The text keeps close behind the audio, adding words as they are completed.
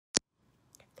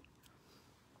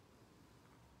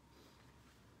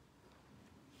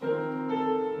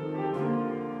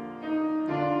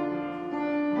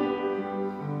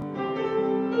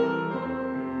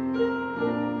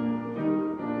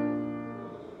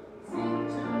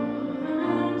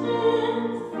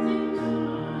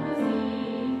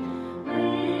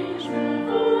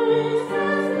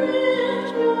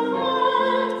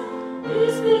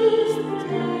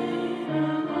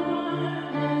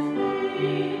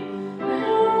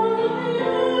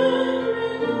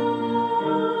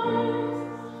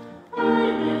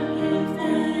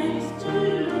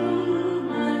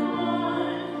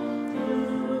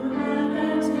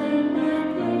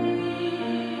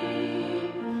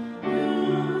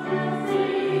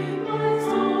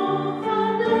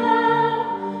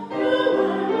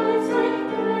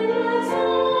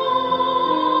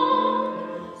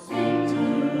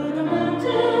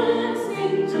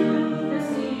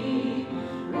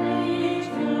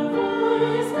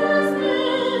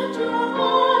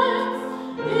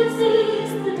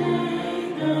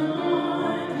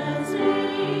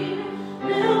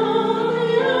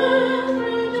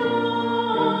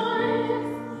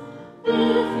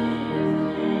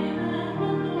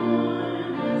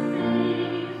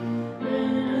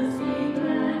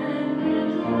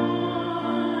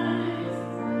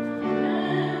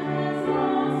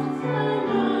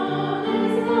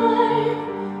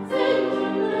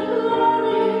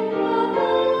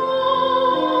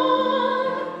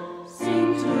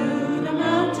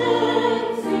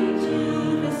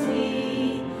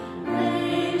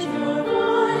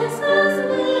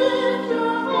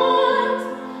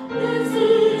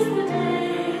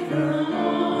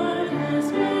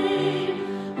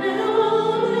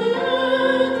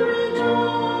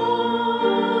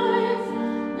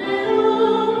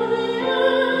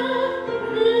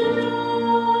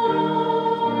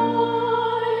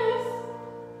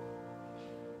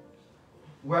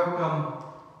welcome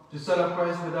to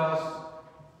celebrate with us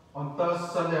on third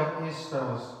Sunday of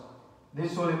Easter.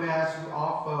 This Holy Mass we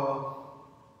offer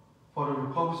for the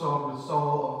repose of the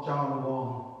soul of John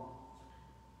Wong.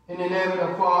 In the name of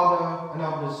the Father, and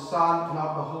of the Son, and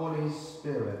of the Holy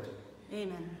Spirit.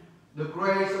 Amen. The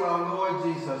grace of our Lord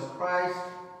Jesus Christ,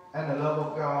 and the love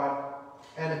of God,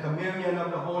 and the communion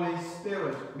of the Holy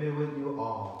Spirit be with you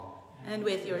all. And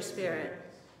with your spirit.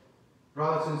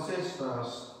 Brothers and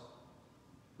sisters,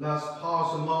 let's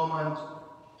pause a moment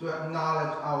to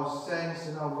acknowledge our saints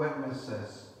and our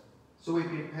witnesses, so we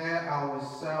prepare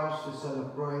ourselves to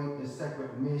celebrate the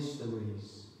sacred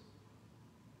mysteries.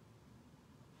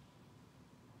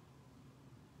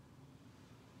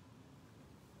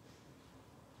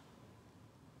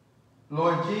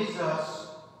 Lord Jesus,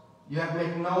 you have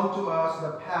made known to us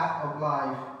the path of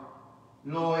life.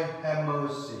 Lord, have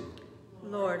mercy.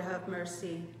 Lord, have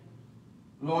mercy.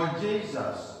 Lord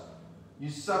Jesus, you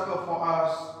suffer for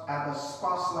us as a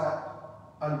spotless,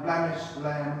 unblemished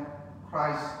Lamb.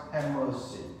 Christ, have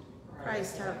mercy.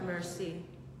 Christ, have mercy.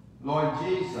 Lord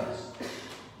Jesus,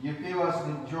 you fill us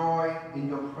with joy in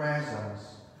your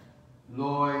presence.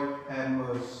 Lord, have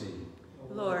mercy.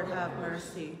 Lord, have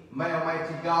mercy. May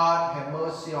Almighty God have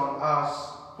mercy on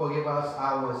us, forgive us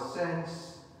our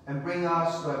sins, and bring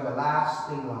us to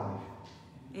everlasting life.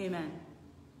 Amen.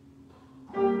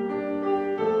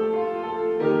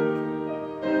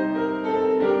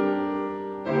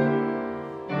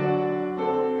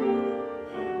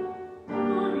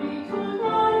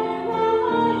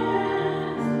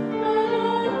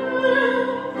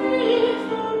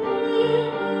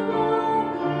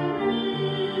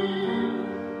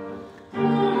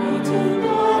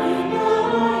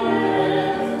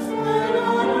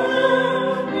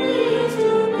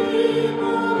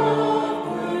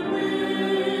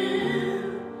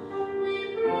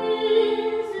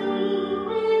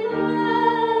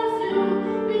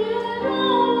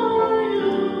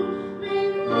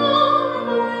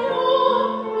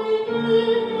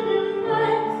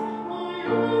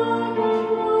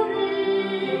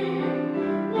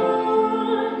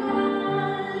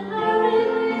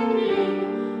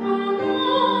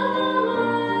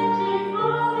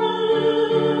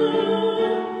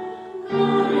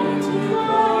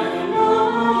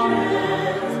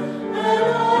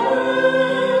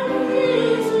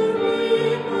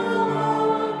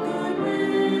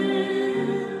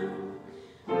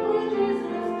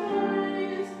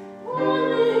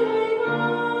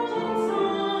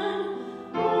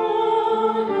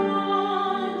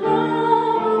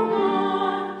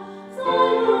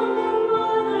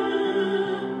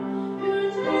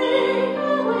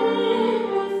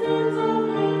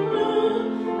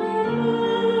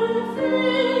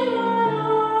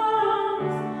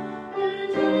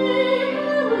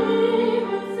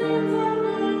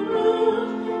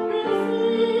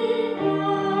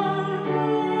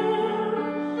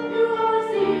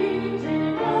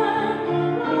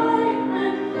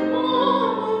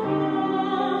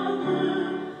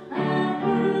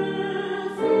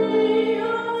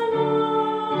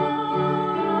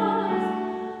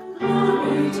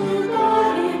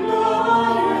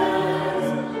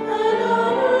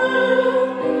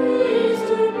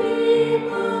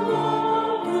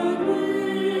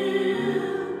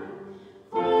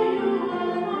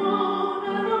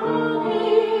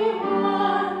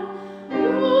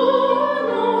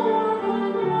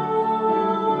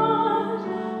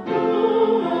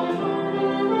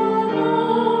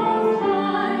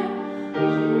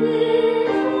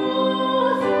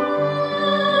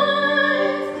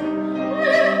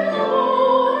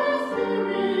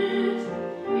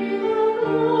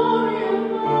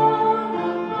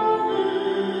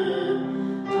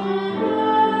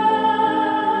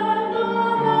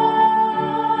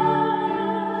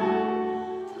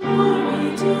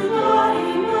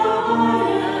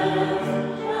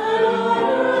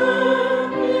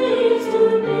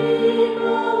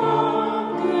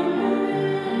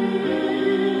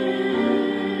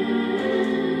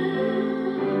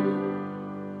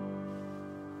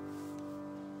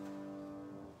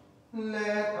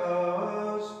 Let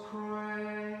us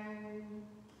pray.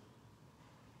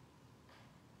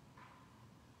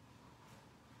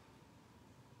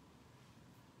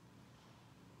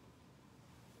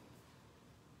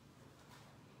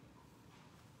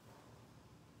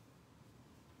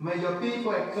 May your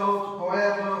people exalt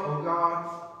forever, O God,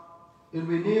 in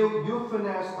renewed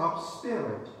youthfulness of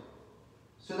spirit,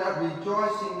 so that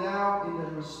rejoicing now in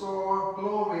the restored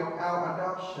glory of our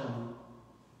adoption,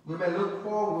 we may look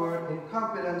forward in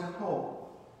confident hope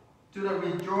to the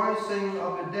rejoicing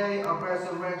of the day of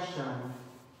resurrection.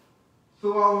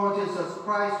 Through our Lord Jesus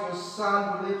Christ, your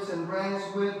Son, who lives and reigns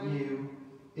with you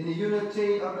in the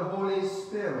unity of the Holy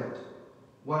Spirit,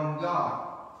 one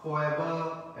God,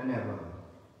 forever and ever.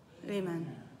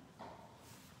 Amen.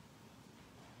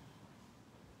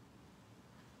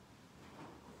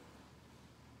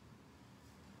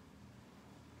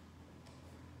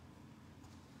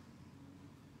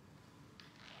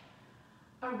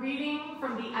 A reading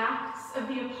from the Acts of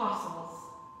the Apostles.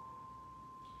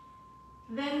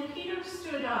 Then Peter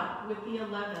stood up with the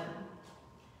 11,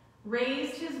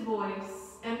 raised his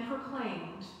voice, and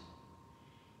proclaimed,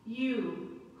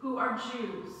 "You who are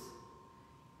Jews,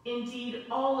 indeed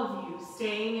all of you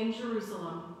staying in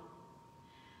Jerusalem,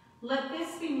 let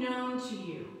this be known to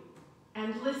you,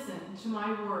 and listen to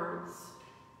my words.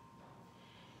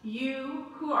 You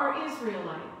who are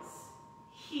Israelites,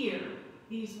 hear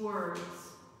these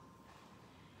words.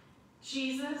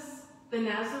 Jesus, the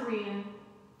Nazarene,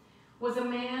 was a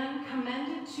man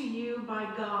commended to you by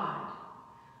God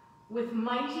with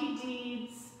mighty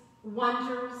deeds,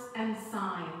 wonders, and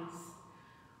signs,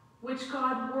 which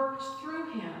God worked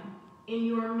through him in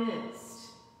your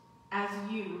midst, as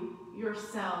you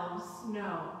yourselves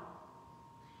know.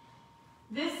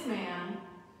 This man,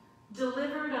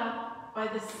 delivered up by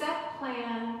the set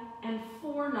plan and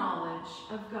foreknowledge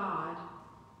of God,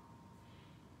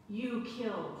 you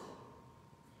killed,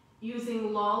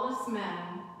 using lawless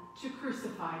men to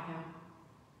crucify him.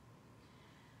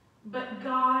 But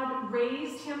God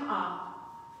raised him up,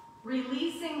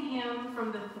 releasing him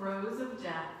from the throes of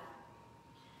death,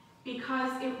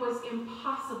 because it was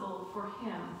impossible for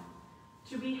him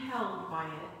to be held by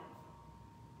it.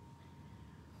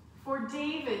 For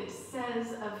David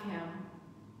says of him,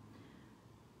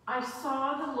 I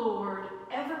saw the Lord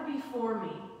ever before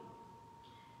me.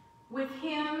 With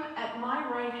him at my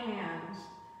right hand,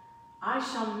 I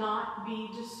shall not be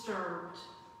disturbed.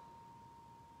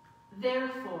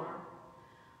 Therefore,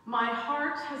 my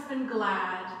heart has been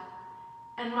glad,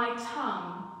 and my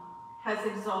tongue has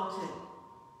exulted.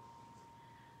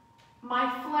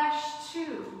 My flesh,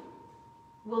 too,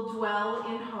 will dwell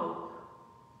in hope,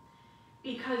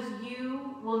 because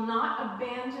you will not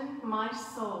abandon my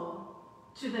soul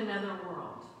to the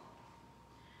netherworld,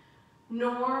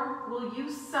 nor will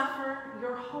you suffer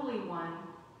your Holy One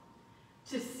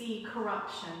to see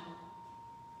corruption.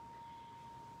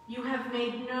 You have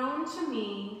made known to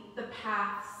me the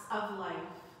paths of life.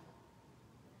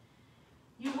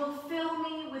 You will fill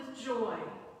me with joy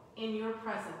in your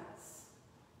presence.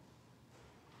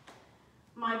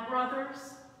 My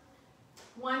brothers,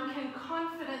 one can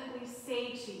confidently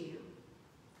say to you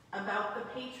about the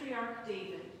patriarch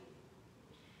David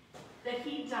that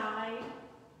he died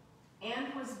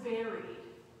and was buried,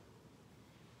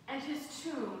 and his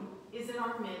tomb is in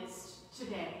our midst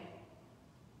today.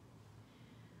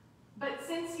 But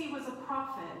since he was a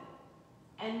prophet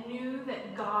and knew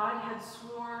that God had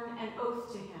sworn an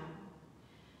oath to him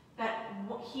that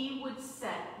he would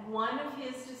set one of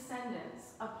his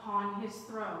descendants upon his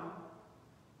throne,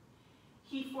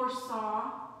 he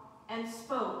foresaw and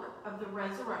spoke of the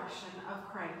resurrection of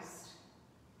Christ,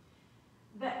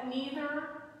 that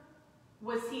neither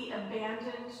was he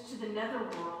abandoned to the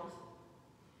netherworld,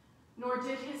 nor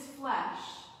did his flesh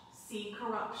see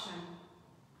corruption.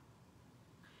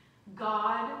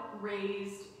 God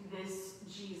raised this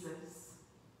Jesus.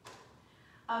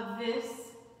 Of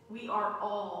this we are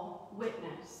all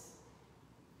witness.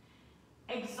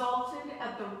 Exalted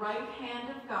at the right hand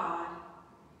of God,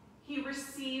 he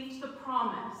received the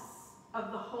promise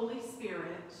of the Holy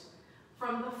Spirit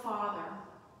from the Father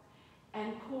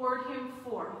and poured him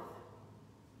forth,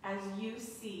 as you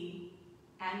see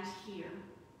and hear.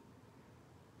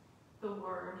 The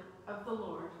word of the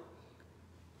Lord.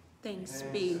 Thanks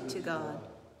be to God.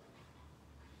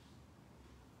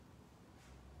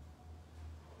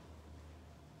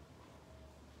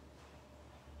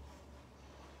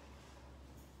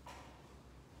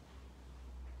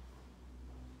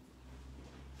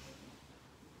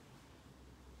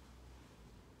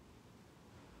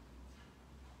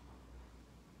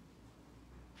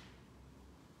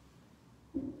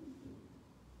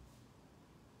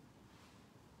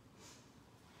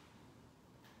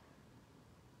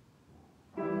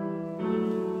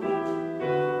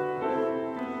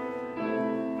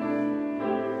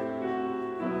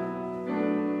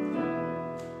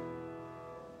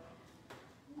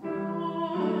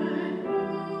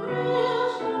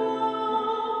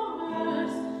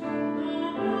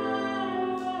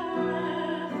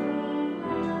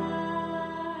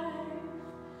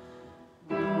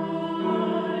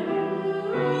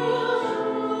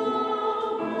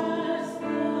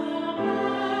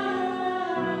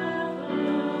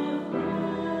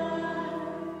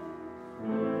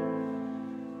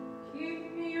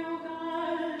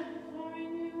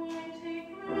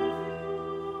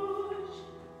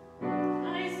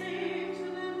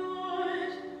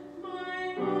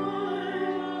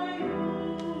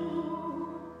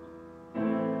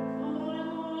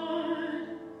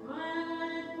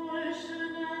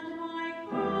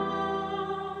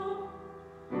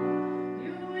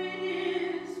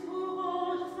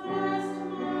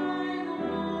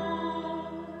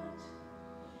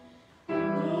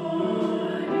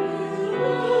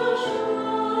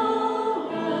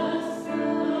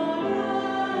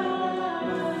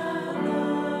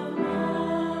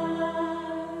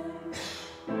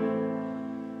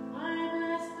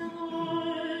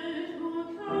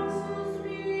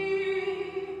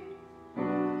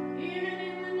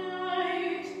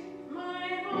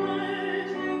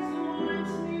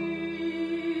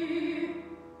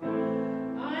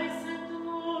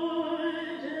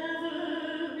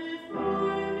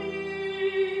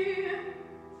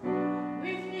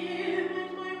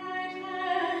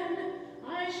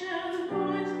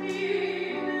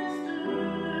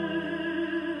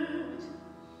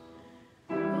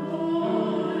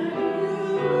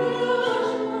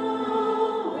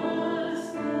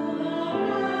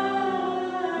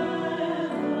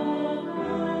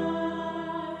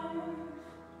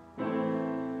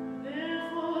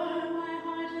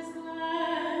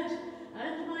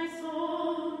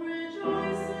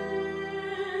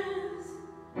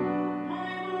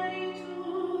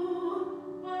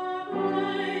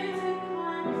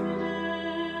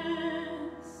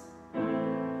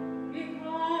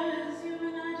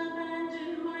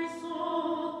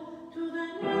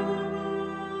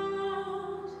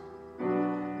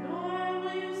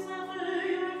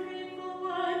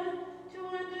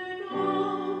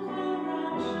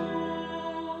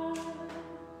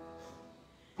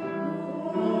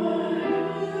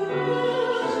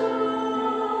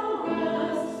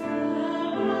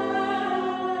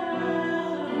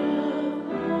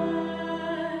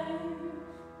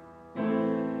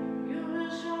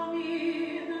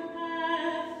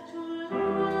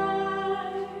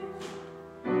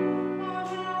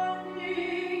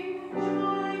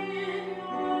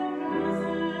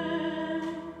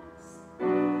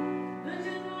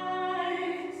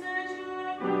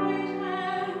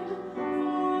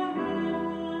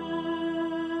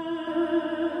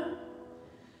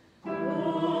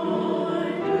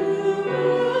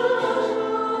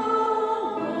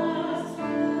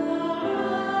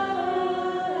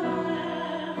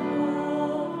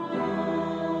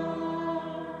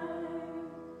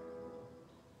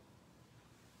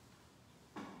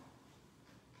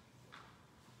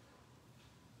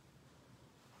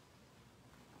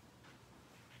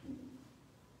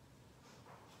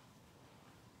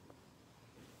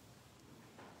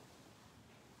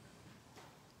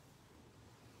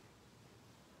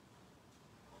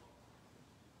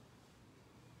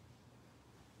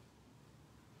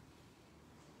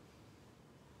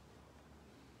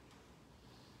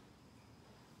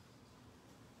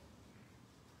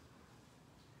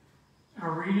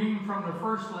 A reading from the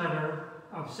first letter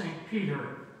of St.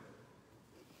 Peter.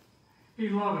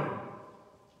 Beloved,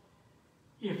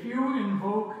 if you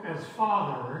invoke as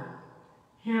Father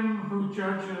him who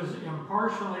judges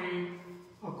impartially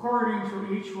according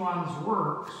to each one's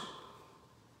works,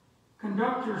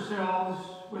 conduct yourselves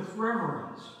with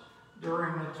reverence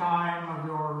during the time of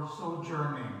your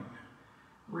sojourning,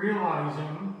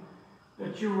 realizing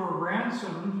that you were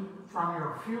ransomed from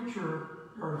your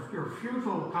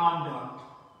futile conduct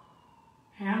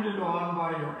handed on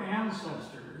by your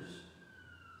ancestors,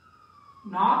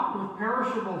 not with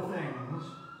perishable things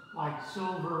like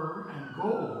silver and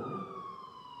gold,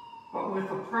 but with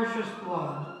the precious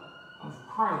blood of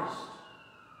Christ,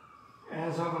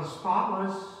 as of a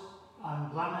spotless,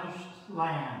 unblemished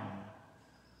lamb.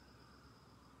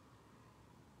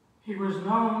 He was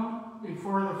known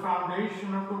before the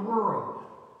foundation of the world,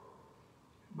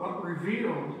 but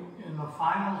revealed in the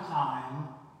final time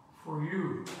for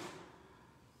you,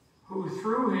 who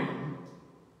through him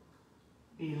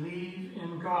believe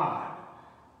in God,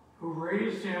 who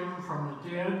raised him from the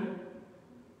dead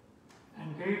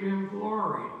and gave him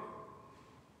glory,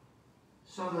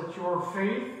 so that your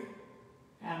faith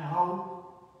and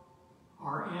hope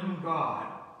are in God.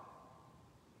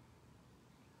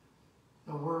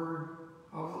 The word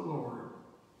of the Lord.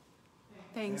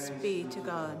 Thanks be to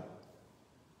God.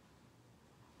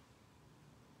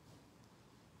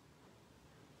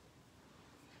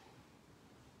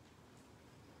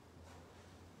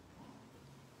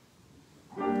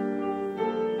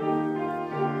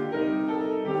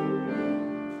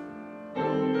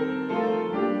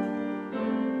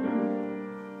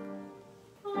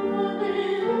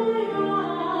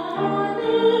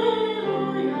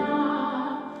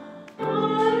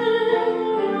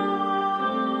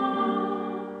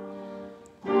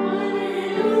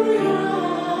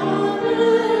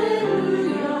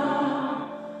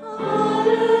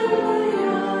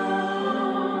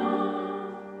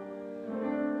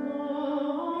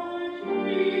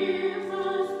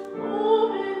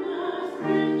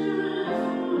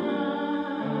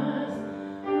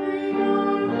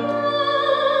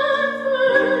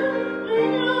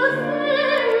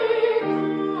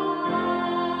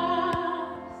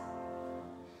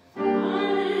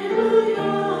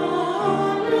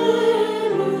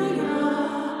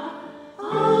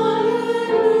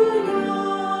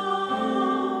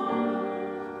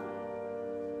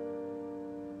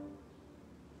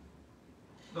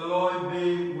 The Lord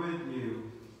be with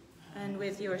you. And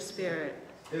with your spirit.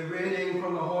 A reading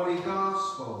from the Holy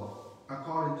Gospel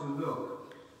according to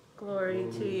Luke. Glory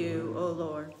to you, O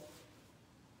Lord.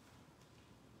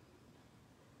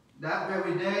 That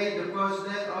very day, the first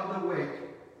day of the week,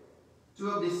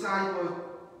 12 disciples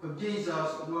of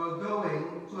Jesus were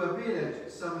going to a village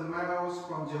 7 miles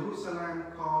from Jerusalem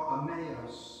called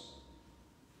Emmaus.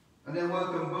 And they were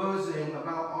conversing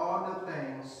about all the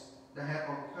things that had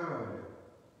occurred.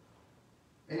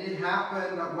 And it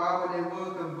happened that while they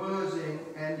were conversing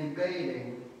and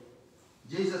debating,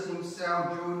 Jesus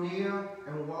himself drew near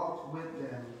and walked with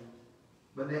them,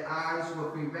 but their eyes were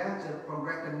prevented from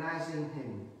recognizing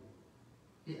him.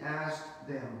 He asked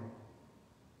them,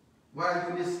 "What are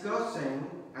you discussing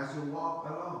as you walk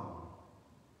along?"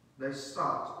 They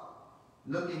stopped,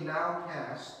 looking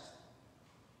downcast.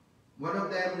 One of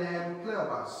them, named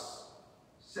Cleopas,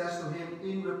 says to him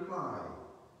in reply,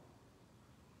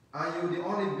 "Are you the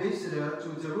only visitor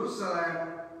to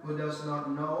Jerusalem who does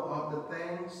not know of the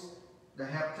things that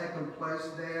have taken place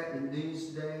there in these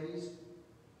days?"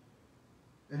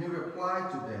 And he replied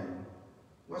to them,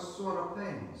 "What sort of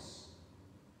things?"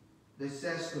 They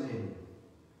said to him,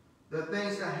 "The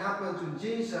things that happened to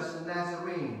Jesus the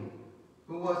Nazarene,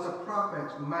 who was a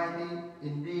prophet, mighty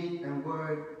in deed and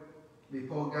word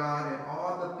before God and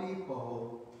all the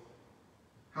people,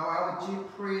 how our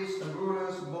chief priests and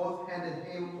rulers both handed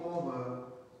him over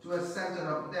to a sentence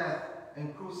of death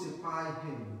and crucified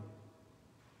him.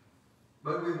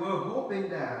 But we were hoping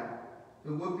that he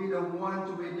would be the one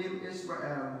to redeem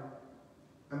Israel.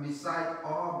 And beside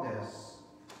all this,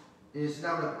 it is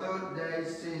now the 3rd day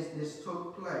since this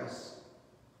took place.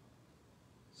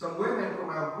 Some women from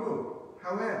our group,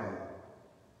 however,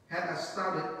 had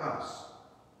astounded us.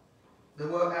 They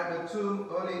were at the tomb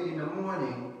early in the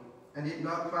morning and did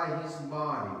not find his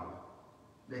body.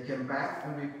 They came back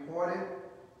and reported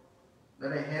that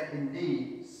they had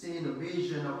indeed seen a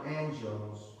vision of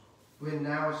angels who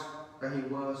announced that he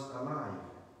was alive.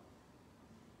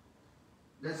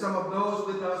 Then some of those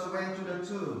with us went to the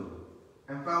tomb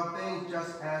and found things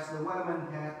just as the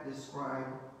women had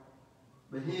described,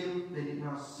 but him they did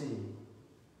not see.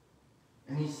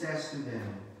 And he says to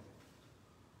them,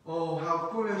 Oh, how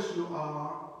foolish you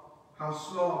are, how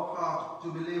slow of heart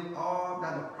to believe all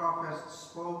that the prophets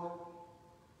spoke.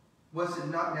 Was it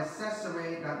not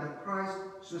necessary that the Christ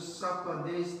should suffer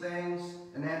these things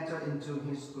and enter into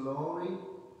his glory?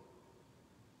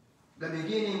 Then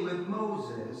beginning with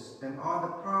Moses and all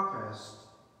the prophets,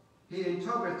 he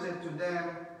interpreted to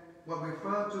them what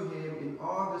referred to him in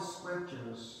all the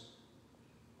scriptures.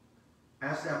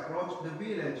 As they approached the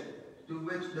village to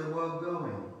which they were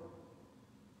going,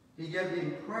 he gave the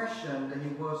impression that he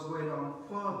was going on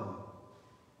further,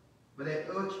 but they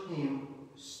urged him,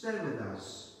 "Stay with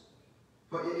us,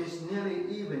 for it is nearly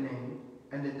evening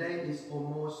and the day is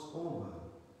almost over."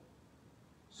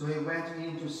 So he went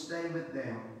in to stay with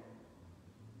them.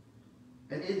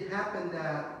 And it happened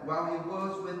that while he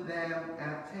was with them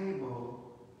at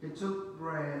table, he took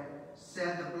bread,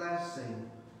 said the blessing,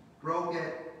 broke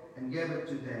it, and gave it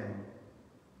to them.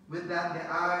 With that their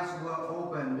eyes were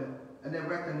opened, and they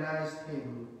recognized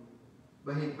him,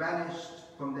 but he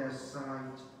vanished from their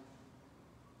sight.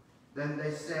 Then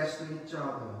they said to each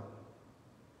other,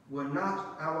 "Were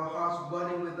not our hearts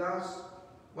burning with us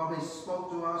while he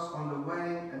spoke to us on the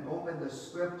way and opened the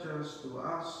scriptures to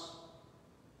us?"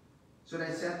 So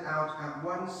they set out at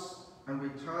once and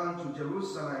returned to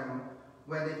Jerusalem,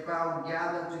 where they found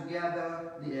gathered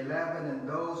together the 11 and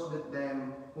those with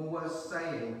them who were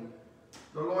saying,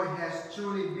 "The Lord has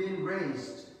truly been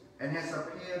raised and has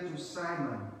appeared to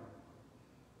Simon."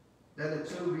 Then the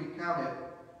two recounted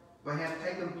what had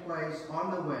taken place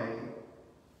on the way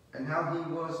and how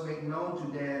he was made known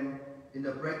to them in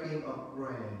the breaking of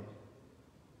bread.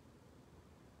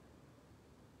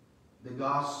 The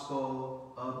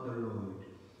Gospel of the Lord.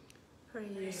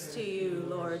 Praise to you,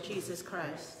 Lord Jesus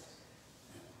Christ.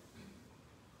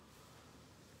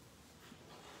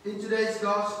 In today's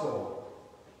Gospel,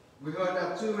 we heard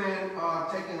that two men are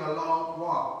taking a long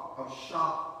walk of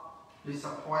shock,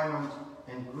 disappointment,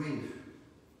 and grief.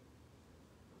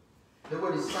 They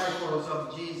were disciples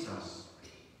of Jesus.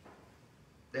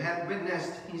 They had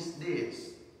witnessed his deeds.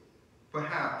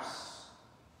 Perhaps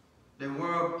they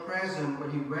were present when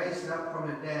he raised up from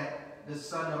the dead the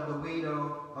son of the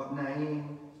widow of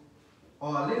Nain,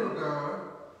 or a little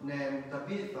girl named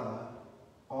Tabitha,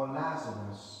 or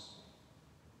Lazarus.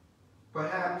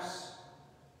 Perhaps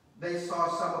they saw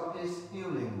some of his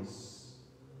healings,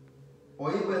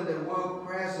 or even they were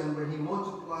present when he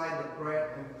multiplied the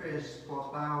bread and fish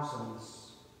for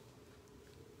thousands.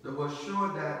 They were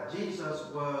sure that Jesus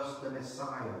was the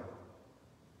Messiah.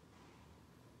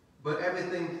 But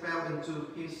everything fell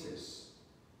into pieces.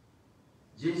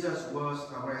 Jesus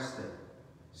was arrested,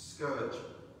 scourged,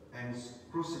 and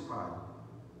crucified.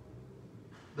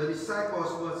 The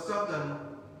disciples were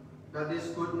certain that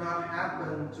this could not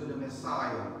happen to the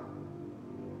Messiah.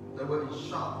 They were in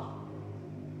shock,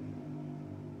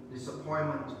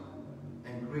 disappointment,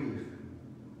 and grief.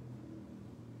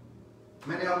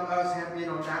 Many of us have been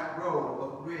on that road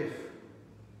of grief,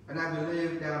 and I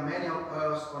believe there are many of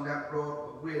us on that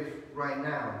road of grief right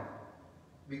now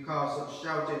because of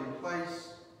shelter in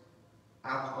place,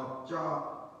 out of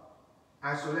job,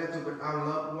 isolated with our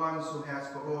loved ones who has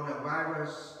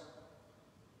coronavirus,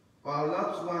 or our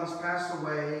loved ones passed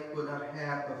away, could not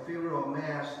have a funeral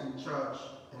mass in church,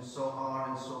 and so on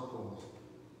and so forth.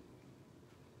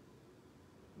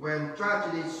 When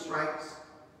tragedy strikes,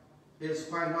 it's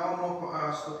quite normal for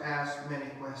us to ask many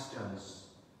questions.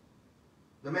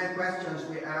 The main questions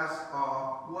we ask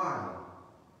are, why?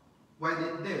 Why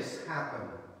did this happen?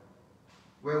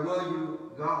 Where were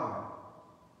you, God?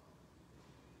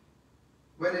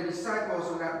 When the disciples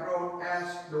on that road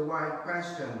asked the why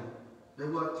question, they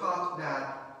were taught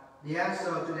that the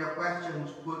answer to their questions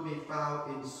would be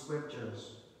found in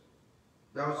scriptures.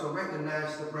 They also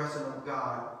recognized the presence of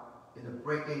God in the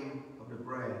breaking of the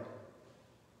bread.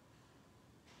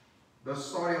 The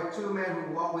story of two men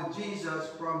who walked with Jesus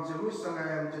from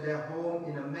Jerusalem to their home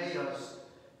in Emmaus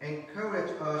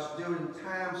encouraged us during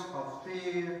times of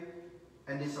fear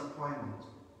and disappointment.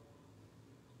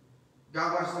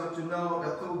 God wants us to know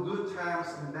that through good times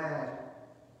and bad,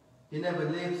 he never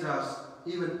leaves us,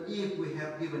 even if we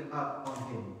have given up on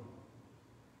him.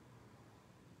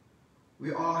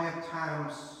 We all have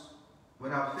times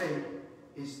when our faith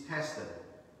is tested,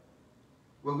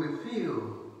 when we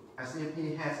feel as if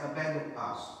he has abandoned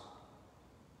us.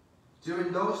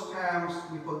 During those times,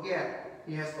 we forget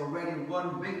he has already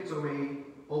won victory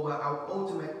over our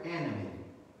ultimate enemy,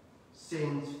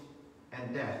 sin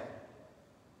and death.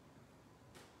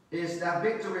 It is that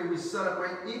victory we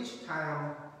celebrate each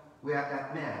time we are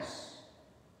at Mass.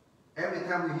 Every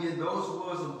time we hear those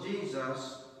words of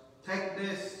Jesus, "Take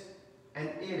this and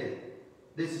eat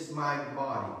it. This is my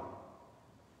body."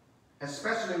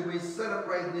 Especially we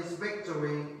celebrate this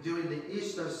victory during the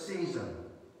Easter season.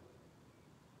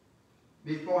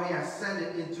 Before he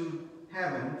ascended into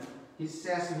heaven, he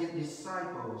says to his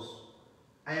disciples,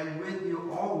 I am with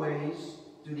you always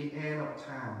to the end of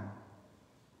time.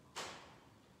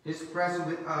 His presence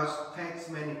with us takes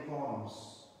many forms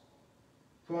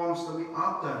that we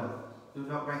often do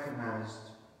not recognize.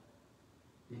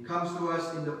 He comes to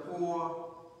us in the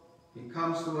poor, he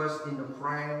comes to us in the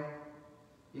frank,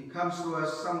 he comes to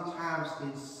us sometimes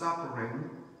in suffering,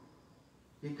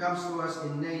 he comes to us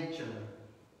in nature,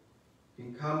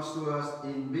 he comes to us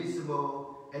in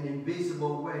visible and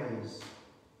invisible ways.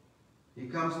 He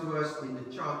comes to us in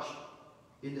the church,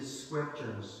 in the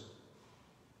scriptures.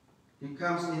 He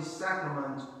comes in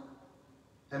sacrament,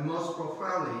 and most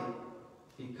profoundly,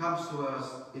 he comes to us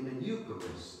in the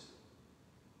Eucharist.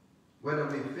 Whether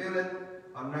we feel it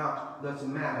or not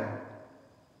doesn't matter.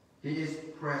 He is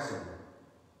present.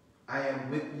 I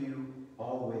am with you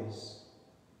always.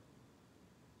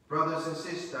 Brothers and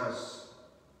sisters,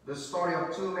 the story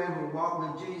of two men who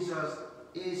walk with Jesus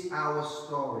is our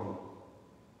story.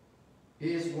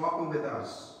 He is walking with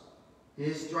us. He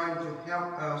is trying to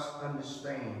help us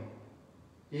understand.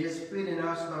 He is feeding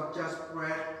us not just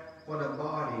bread for the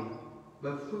body,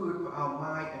 but food for our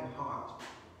mind and heart.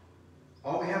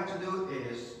 All we have to do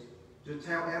is to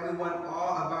tell everyone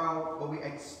all about what we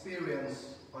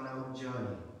experience on our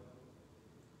journey.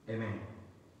 Amen.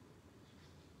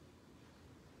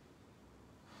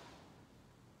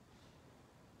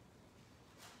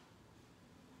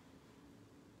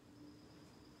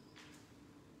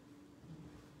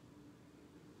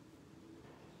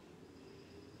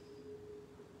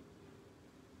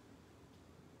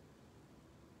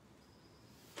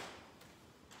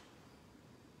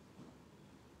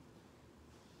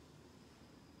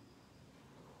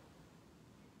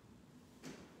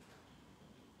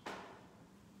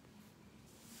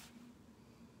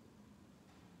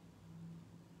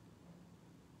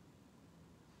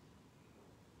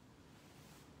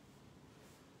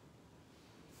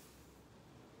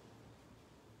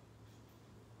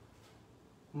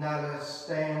 Now let us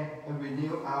stand and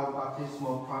renew our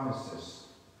baptismal promises.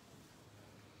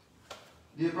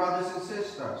 Dear brothers and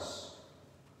sisters,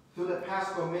 through the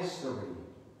Paschal mystery,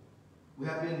 we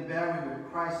have been buried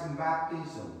with Christ in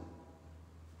baptism,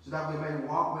 so that we may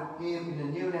walk with him in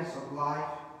the newness of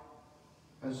life.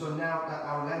 And so now that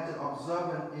our Lenten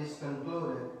observance is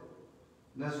concluded,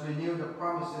 let's renew the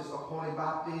promises of holy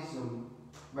baptism,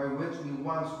 by which we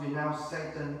once renounced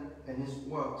Satan and his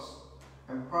works,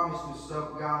 and promise to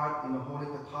serve God in the Holy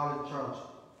Catholic Church.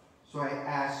 So I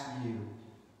ask you,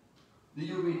 do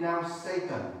you renounce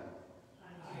Satan?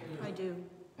 I do.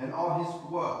 And all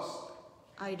his works?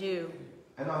 I do.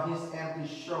 And all his empty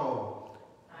show?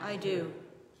 I do.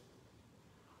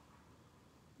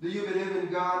 Do you believe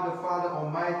in God, the Father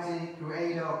Almighty,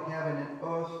 creator of heaven and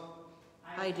earth?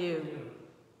 I do.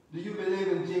 Do you believe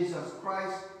in Jesus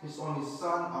Christ, his only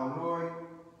Son, our Lord,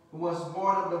 who was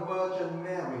born of the Virgin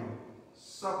Mary,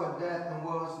 suffered death and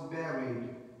was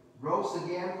buried, rose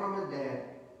again from the dead,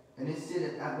 and is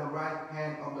seated at the right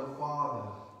hand of the Father?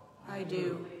 I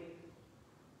do.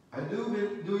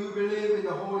 Do you believe in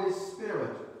the Holy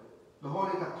Spirit, the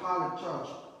Holy Catholic Church,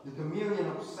 the communion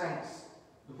of saints,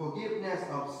 the forgiveness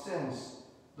of sins,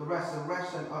 the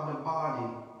resurrection of the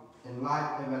body, and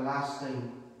life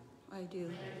everlasting? I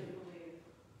do.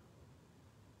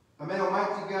 And may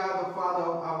Almighty God, the Father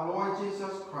of our Lord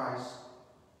Jesus Christ,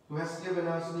 who has given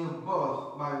us new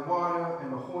birth by water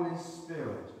and the Holy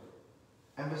Spirit,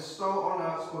 and bestow on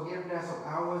us forgiveness of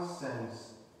our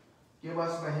sins, give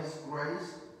us by his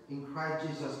grace in Christ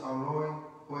Jesus our Lord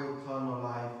for eternal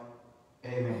life.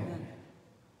 Amen. Amen.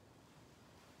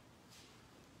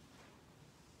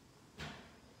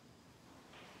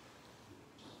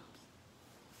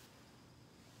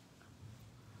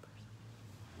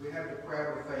 We have the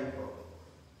prayer of the faithful.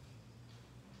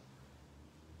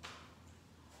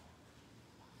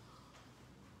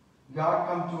 God,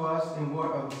 come to us in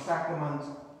word of the sacrament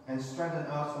and strengthen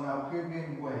us on our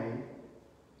pilgrim way.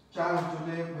 Challenge to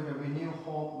live with a renewed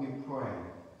hope, we pray.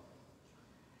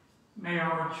 May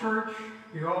our church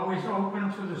be always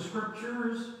open to the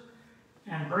scriptures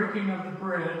and breaking of the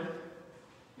bread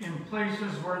in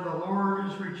places where the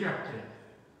Lord is rejected.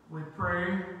 We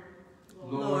pray,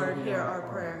 Lord, hear our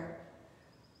prayer.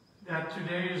 That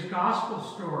today's gospel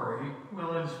story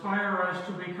will inspire us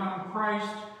to become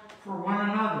Christ for one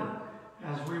another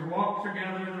as we walk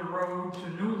together the road to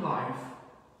new life.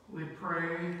 We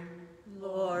pray,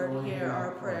 Lord, hear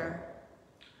our prayer.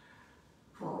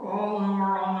 For all who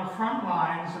are on the front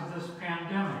lines of this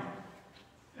pandemic,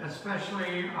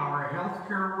 especially our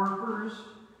healthcare workers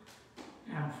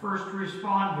and first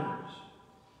responders,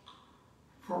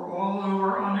 for all who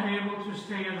are unable to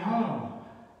stay at home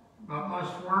but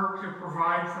must work to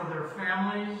provide for their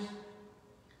families.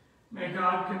 May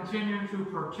God continue to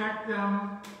protect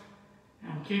them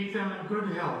and keep them in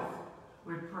good health.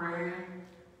 We pray.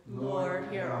 Lord,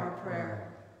 hear our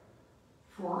prayer.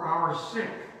 For our sick,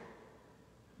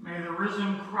 may the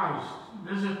risen Christ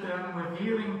visit them with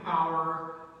healing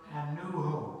power and new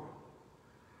hope.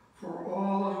 For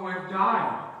all who have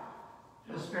died,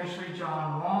 especially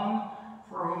John Wong,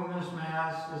 for whom this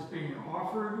Mass is being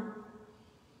offered,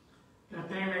 that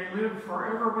they may live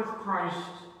forever with Christ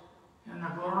in the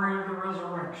glory of the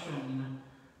resurrection,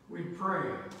 we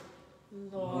pray.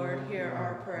 Lord, hear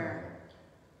our prayer.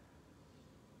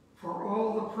 For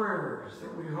all the prayers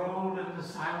that we hold in the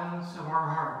silence of our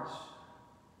hearts,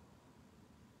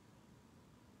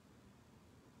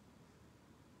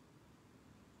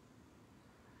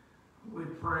 we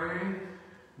pray.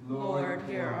 Lord,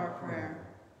 hear our prayer.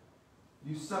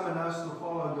 You summon us to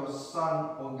follow your Son,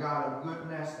 O God of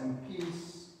goodness and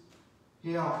peace.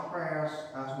 Hear our prayers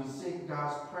as we seek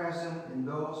God's presence in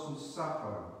those who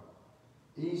suffer.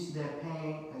 Ease their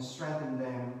pain and strengthen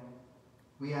them.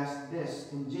 We ask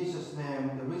this in Jesus'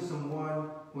 name, the risen one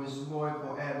who is Lord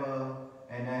forever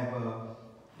and ever.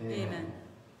 Amen.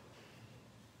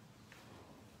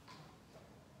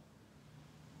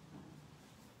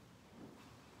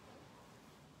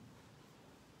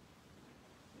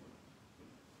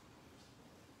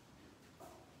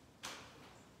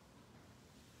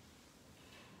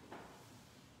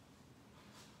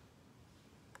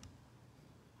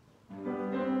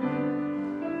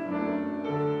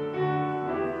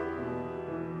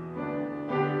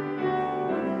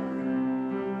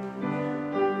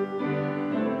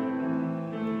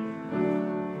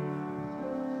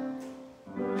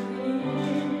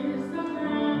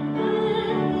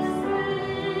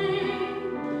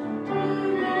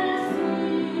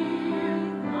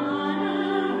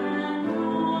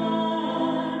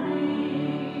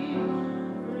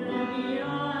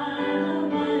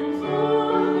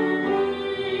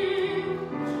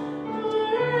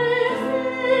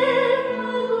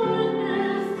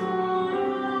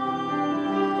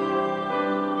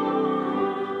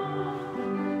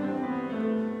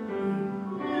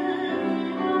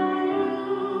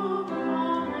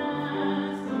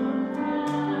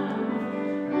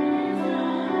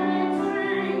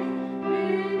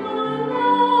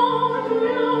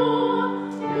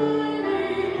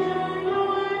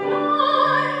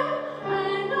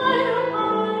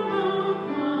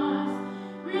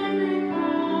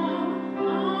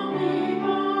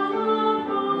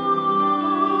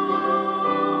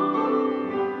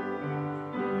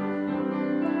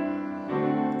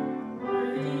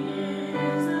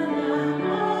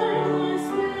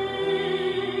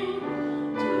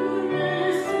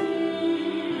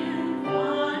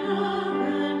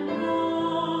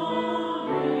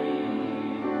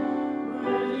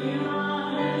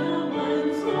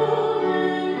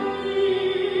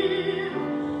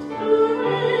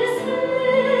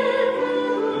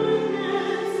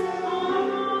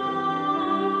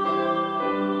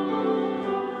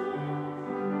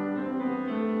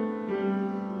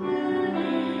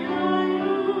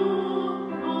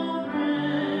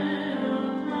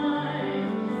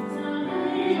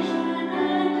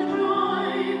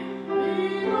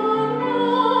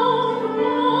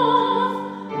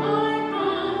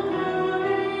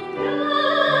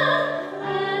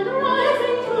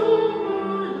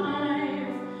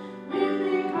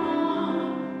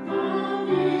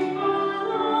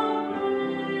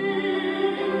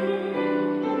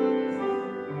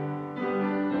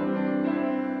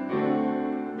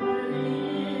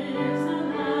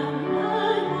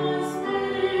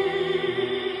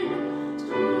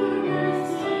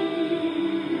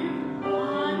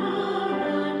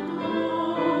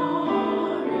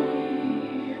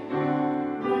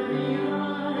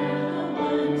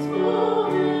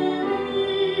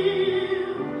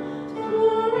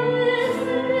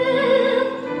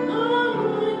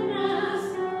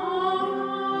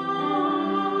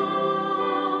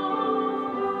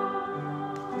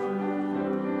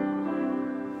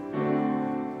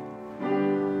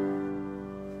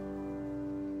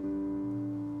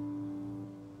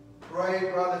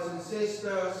 Pray, brothers and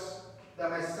sisters,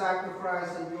 that my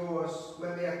sacrifice and yours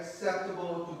may be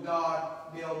acceptable to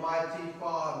God, the Almighty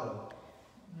Father.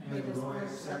 May the Lord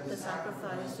accept the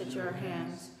sacrifice at your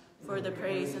hands for the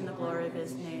praise and the glory of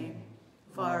his name,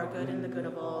 for our good and the good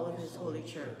of all of his holy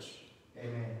church.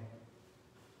 Amen.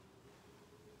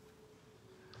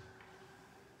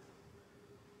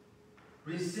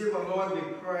 Receive, O Lord, we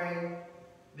pray,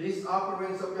 these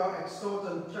offerings of your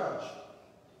exalted church,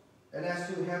 and as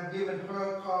you have given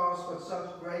her cause for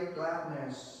such great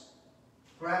gladness,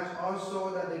 grant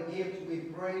also that the gift we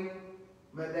bring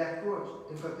may bear fruit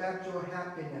in perpetual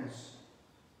happiness.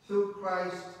 Through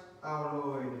Christ our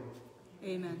Lord.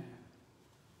 Amen.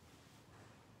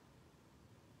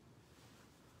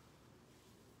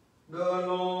 The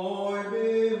Lord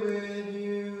be with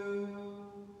you.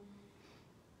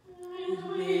 And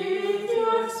with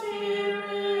your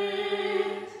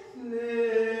spirit.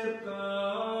 Lift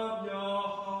up your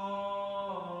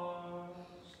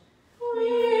hearts. We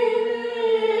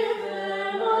lift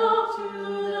them up to the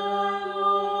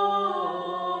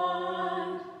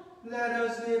Lord. Let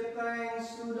us give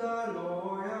thanks to the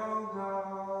Lord our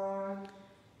God.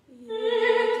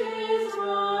 It is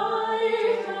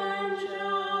right and just.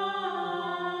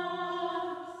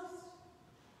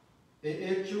 It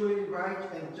is truly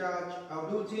right and judge, our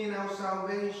duty and our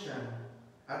salvation,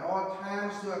 at all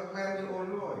times to acclaim you, O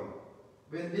Lord,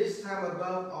 when this time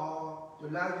above all, to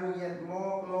love you yet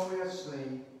more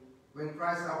gloriously, when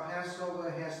Christ our Passover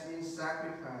has been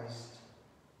sacrificed.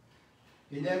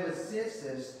 He never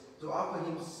ceases to offer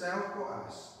himself for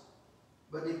us,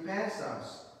 but defends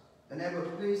us and never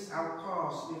pleads our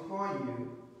cause before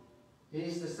you. He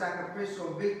is the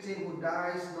sacrificial victim who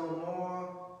dies no more,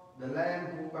 the Lamb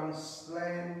who once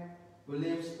slain, who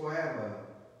lives forever.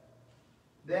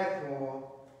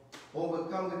 Therefore,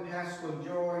 overcome with paschal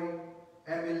joy,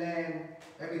 every land,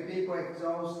 every people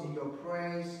exalts in your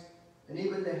praise, and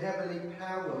even the heavenly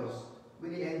powers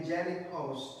with the angelic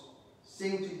host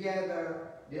sing together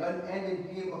the unending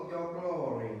hymn of your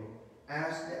glory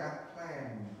as they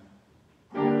acclaim.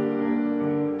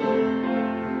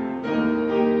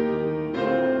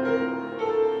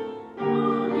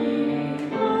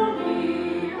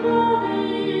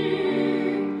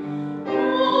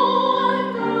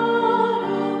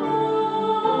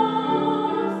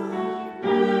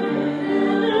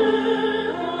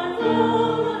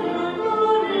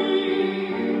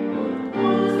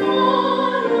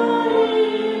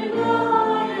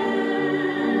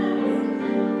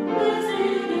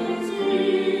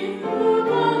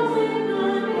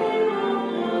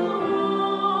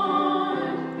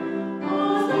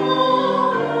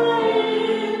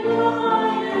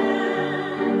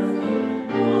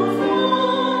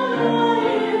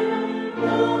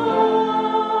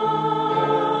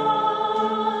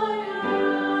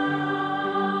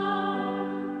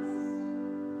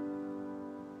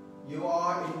 You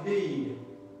are indeed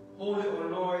holy, O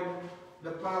Lord,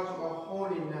 the fountain of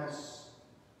holiness.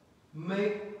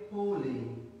 Make holy.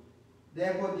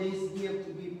 Therefore these gifts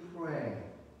we pray,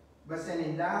 but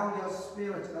sending down your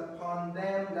Spirit upon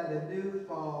them that the dew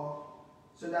fall,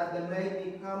 so that they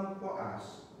may become for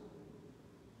us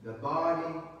the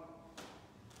body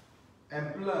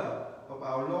and blood of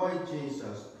our Lord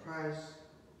Jesus Christ.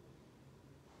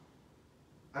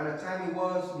 At the time he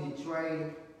was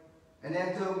betrayed, and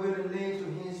entered willingly to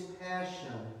his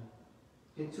passion,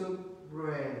 he took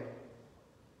bread,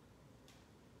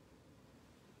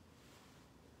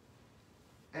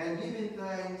 and giving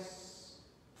thanks,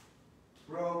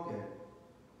 broke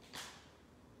it,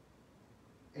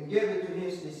 and gave it to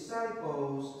his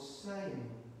disciples, saying,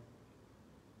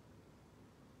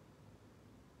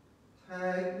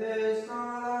 "Take this,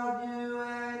 all of you,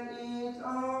 and eat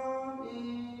of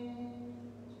it,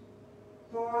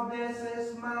 for this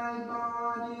is my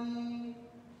body,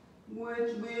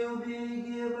 which will be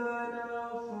given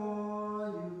up for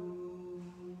you."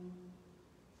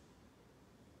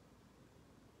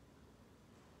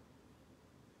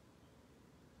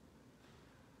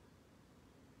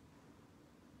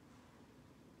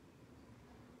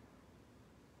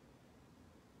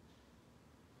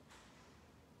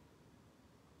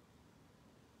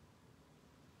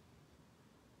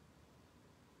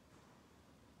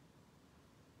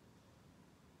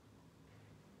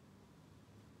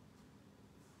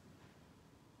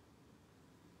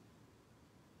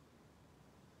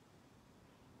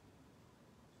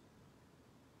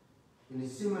 In a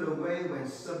similar way, when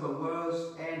supper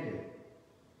was ended,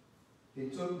 he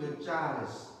took the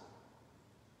chalice,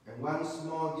 and once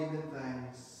more giving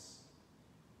thanks,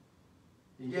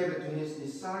 he gave it to his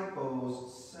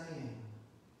disciples, saying,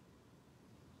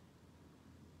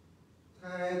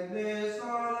 "Take this,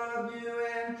 all of you,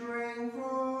 and drink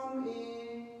from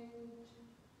it,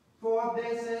 for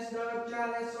this is the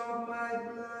chalice of my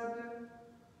blood,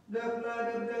 the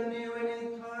blood of the new and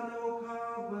eternal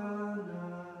covenant,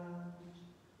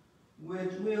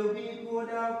 which will be poured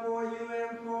out for you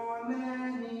and for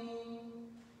many,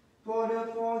 for the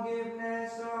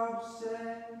forgiveness of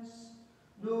sins.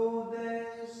 Do this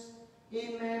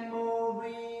in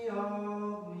memory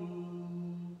of me.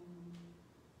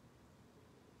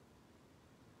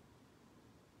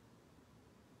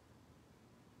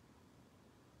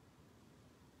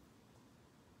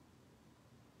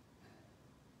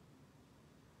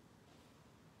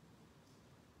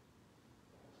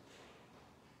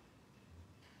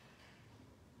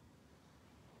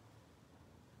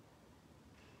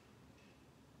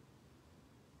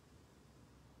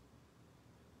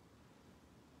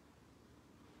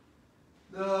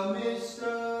 The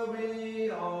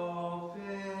mystery of faith.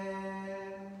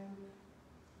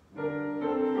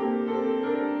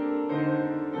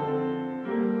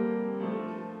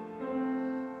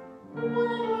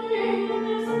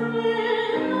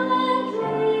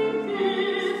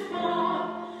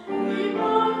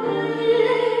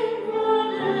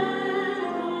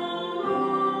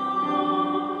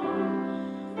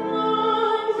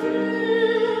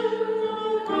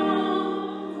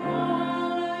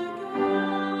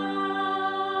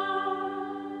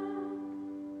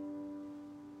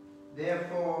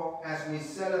 Therefore, as we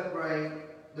celebrate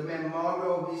the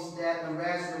memorial of his death and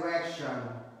resurrection,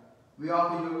 we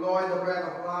offer you, Lord, the bread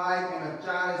of life and the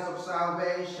chalice of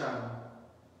salvation,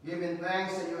 giving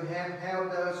thanks that you have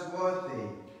held us worthy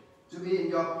to be in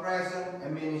your presence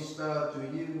and minister to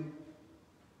you.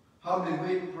 Humbly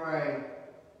we pray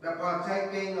that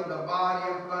partaking of the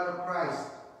body and blood of Christ,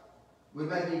 we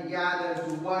may be gathered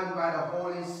into one by the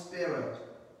Holy Spirit.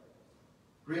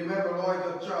 Remember, Lord,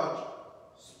 your church,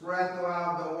 spread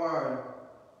throughout the world,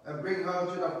 and bring her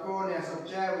to the fullness of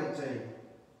charity,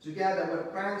 together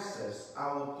with Francis,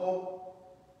 our Pope,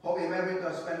 Pope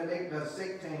Emeritus Benedict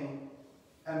XVI,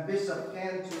 and Bishop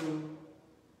Cantu,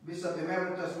 Bishop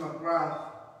Emeritus McGrath,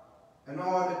 and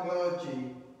all the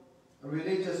clergy, the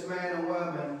religious men and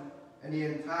women, and the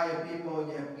entire people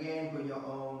you have gained for your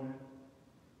own.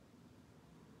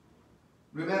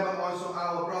 Remember also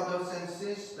our brothers and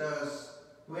sisters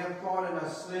who have fallen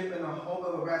asleep in the hope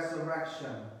of a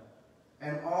resurrection,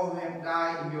 and all who have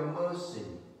died in your mercy.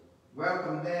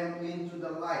 Welcome them into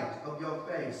the light of your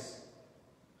face.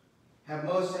 Have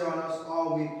mercy on us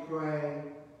all, we pray,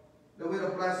 that with the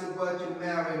Blessed Virgin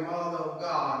Mary, Mother of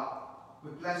God,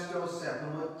 with blessed Joseph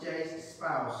and her chaste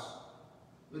spouse,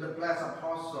 with the blessed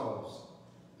apostles,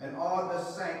 and all the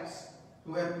saints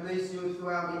who have pleased you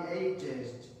throughout the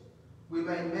ages, we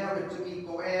may merit to be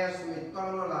co-heirs to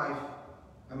eternal life,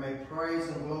 and may praise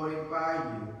and glorify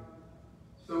you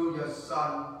through your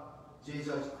Son,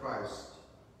 Jesus Christ.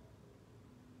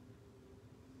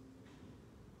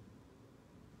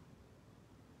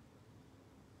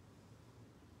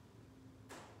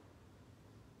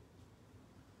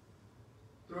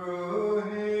 Through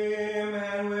him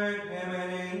and with him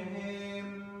and in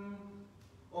him,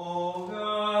 O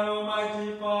God,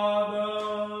 Almighty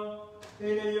Father,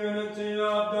 in the unity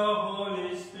of the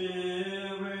Holy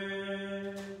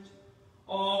Spirit,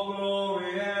 all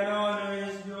glory and honor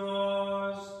is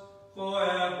yours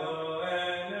forever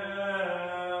and ever.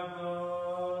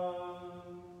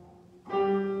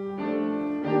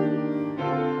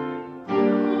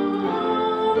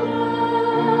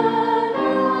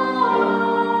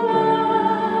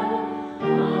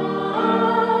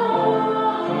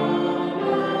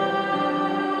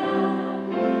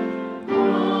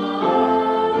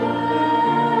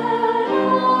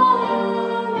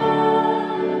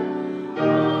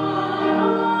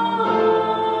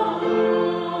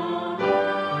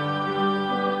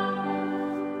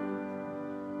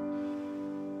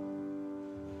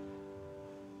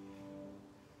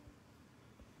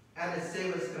 At the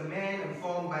Savior's command,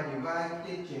 informed by divine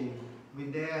teaching, we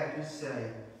dare to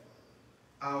say,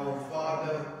 Our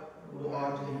Father, who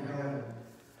art in heaven,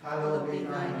 hallowed be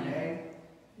thy name.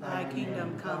 Thy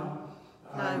kingdom come,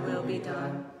 thy will be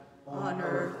done, on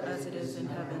earth as it is in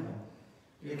heaven.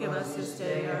 Give us this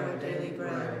day our daily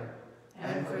bread,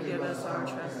 and forgive us our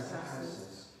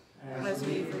trespasses, as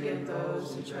we forgive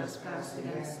those who trespass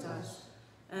against us.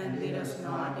 And lead us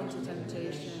not into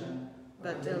temptation,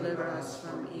 but deliver us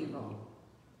from evil.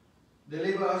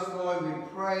 Deliver us, Lord, we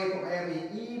pray, from every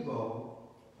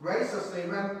evil. Graciously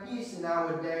grant peace in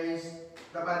our days,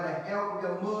 that by the help of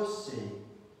your mercy,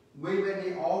 we may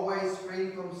be always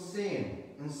free from sin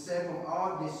and safe from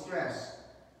all distress,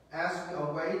 as we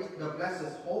await the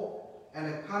blessed hope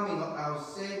and the coming of our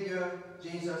Savior,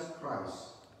 Jesus Christ.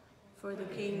 For the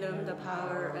kingdom, the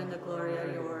power, and the glory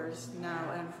are yours,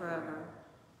 now and forever.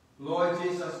 Lord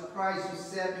Jesus Christ, who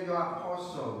said to your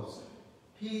apostles,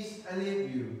 Peace I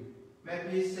leave you, may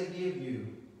peace I give you.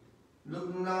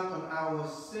 Look not on our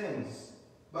sins,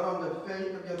 but on the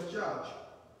faith of your church,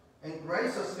 and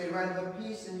graciously grant her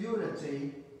peace and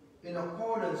unity in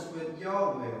accordance with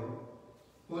your will,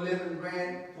 who live and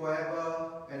reign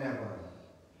forever and ever.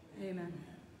 Amen.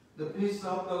 The peace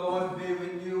of the Lord be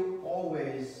with you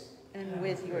always. And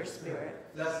with your spirit.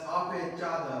 Let's offer each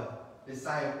other the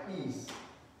sign of peace.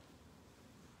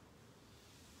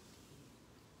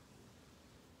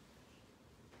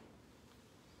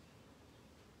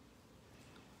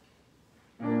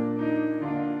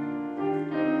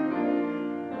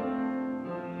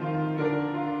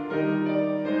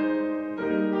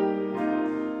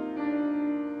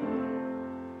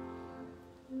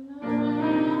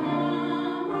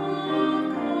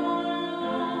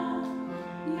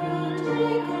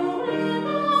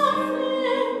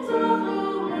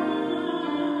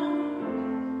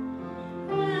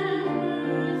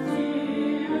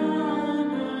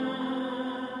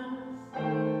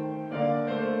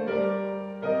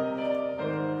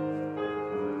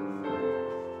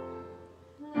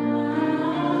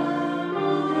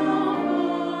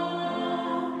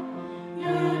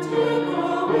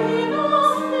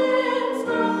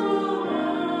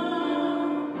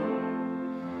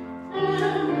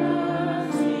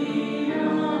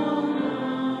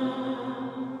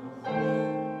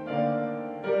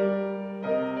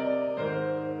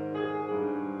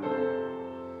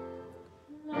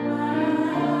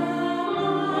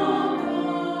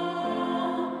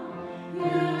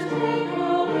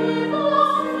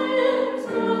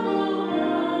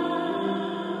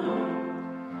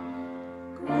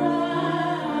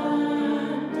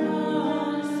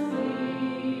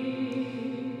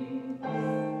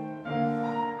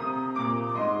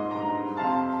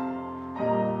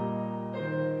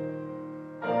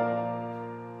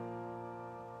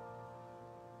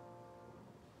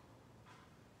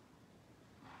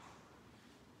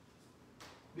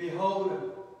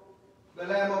 Behold, the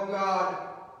Lamb of God.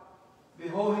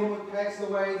 Behold him who takes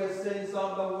away the sins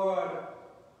of the world.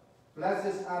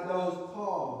 Blessed are those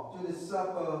called to the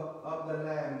supper of the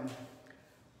Lamb.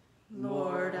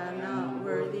 Lord, I am not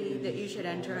worthy that you should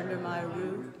enter under my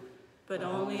roof, but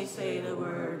only say the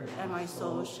word, and my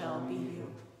soul shall be healed.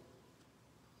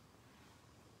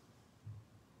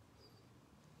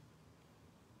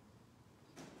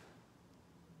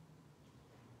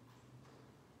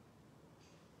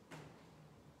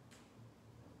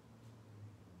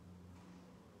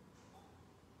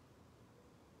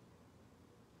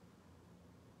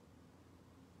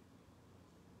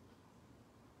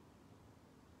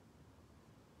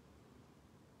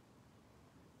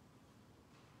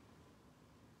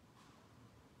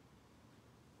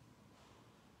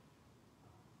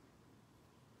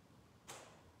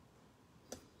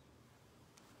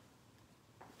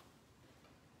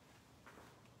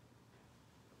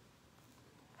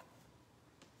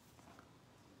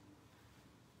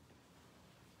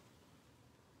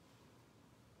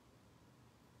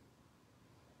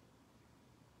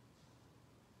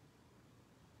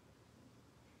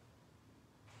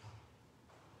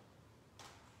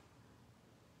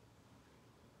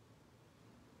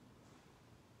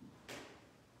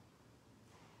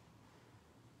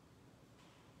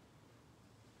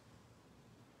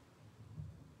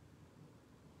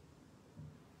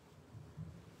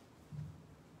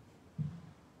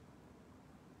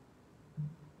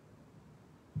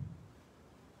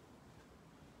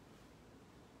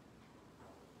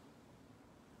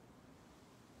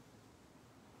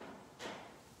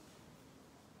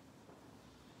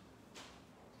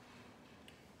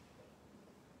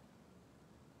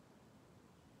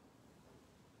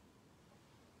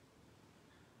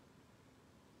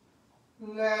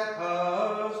 Let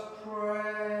us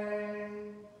pray.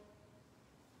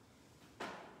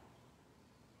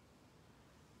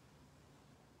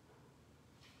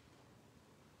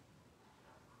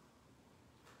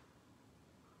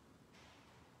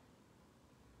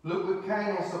 Look with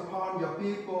kindness upon your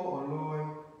people, O Lord,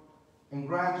 and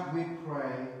grant, we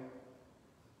pray,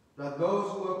 that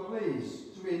those who are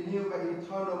pleased to renew the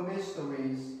eternal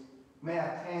mysteries may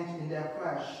attain in their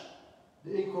flesh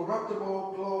the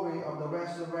incorruptible glory of the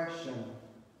resurrection,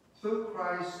 through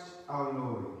Christ our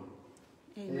Lord.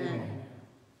 Amen.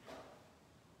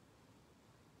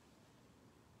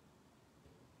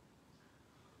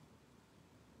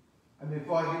 And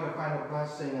before I give a final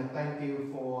blessing, and thank you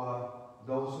for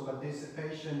those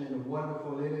participation in the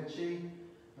wonderful liturgy,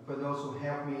 and for those who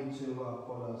helped me to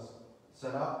for the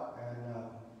setup and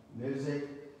music.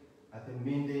 I think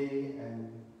Mindy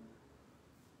and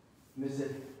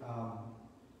Mrs.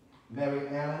 Mary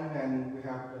Ellen, and we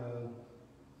have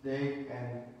Dave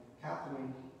and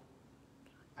Catherine,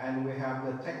 and we have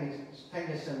the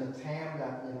technician, the Tam,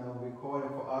 that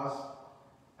recorded for us,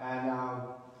 and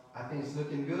I think it's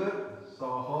looking good. So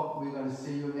I hope we're going to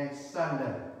see you next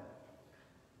Sunday.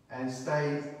 and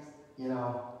stay,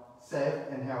 safe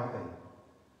and healthy.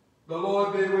 The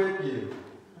Lord be with you.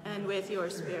 And with your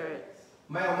spirit.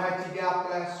 May Almighty God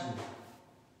bless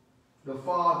you, the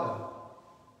Father,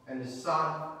 and the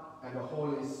Son, and the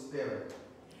Holy Spirit.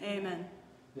 Amen.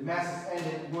 The Mass is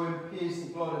ended. Go in peace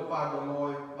and glorify the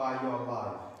Lord by your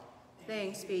life.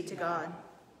 Thanks be to God.